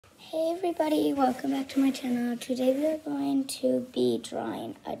Hey everybody, welcome back to my channel. Today we are going to be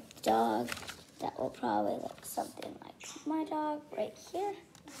drawing a dog that will probably look something like my dog right here.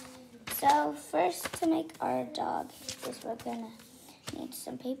 So first, to make our dog is we're gonna need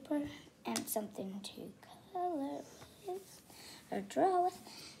some paper and something to color with or draw with.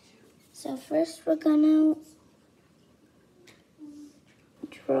 So first we're gonna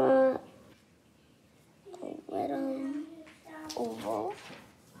draw a little oval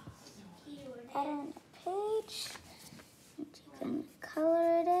on a page, and you can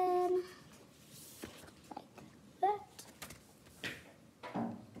color it in like that,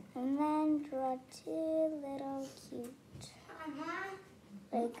 and then draw two little cute,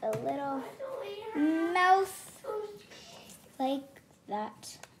 like a little mouth, like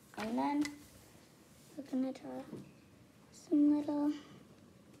that, and then we're gonna draw some little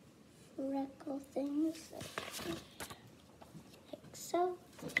freckle things like so,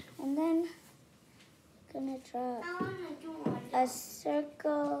 and then gonna draw a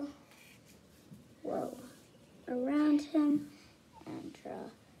circle, around him, and draw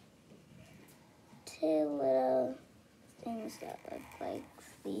two little things that look like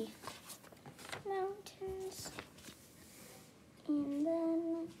the mountains. And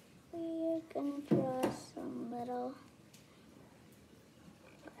then we're gonna draw some little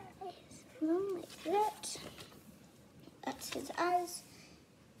eyes like that. That's his eyes.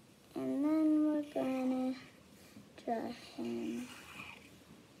 And then we're gonna draw him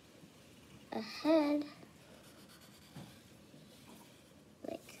a head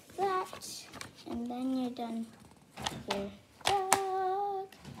like that. And then you're done with your dog.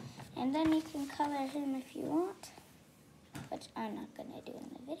 And then you can color him if you want, which I'm not gonna do in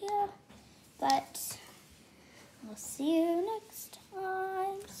the video. But I'll see you next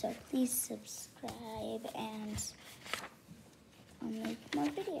time. So please subscribe and I'll make more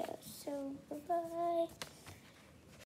videos. So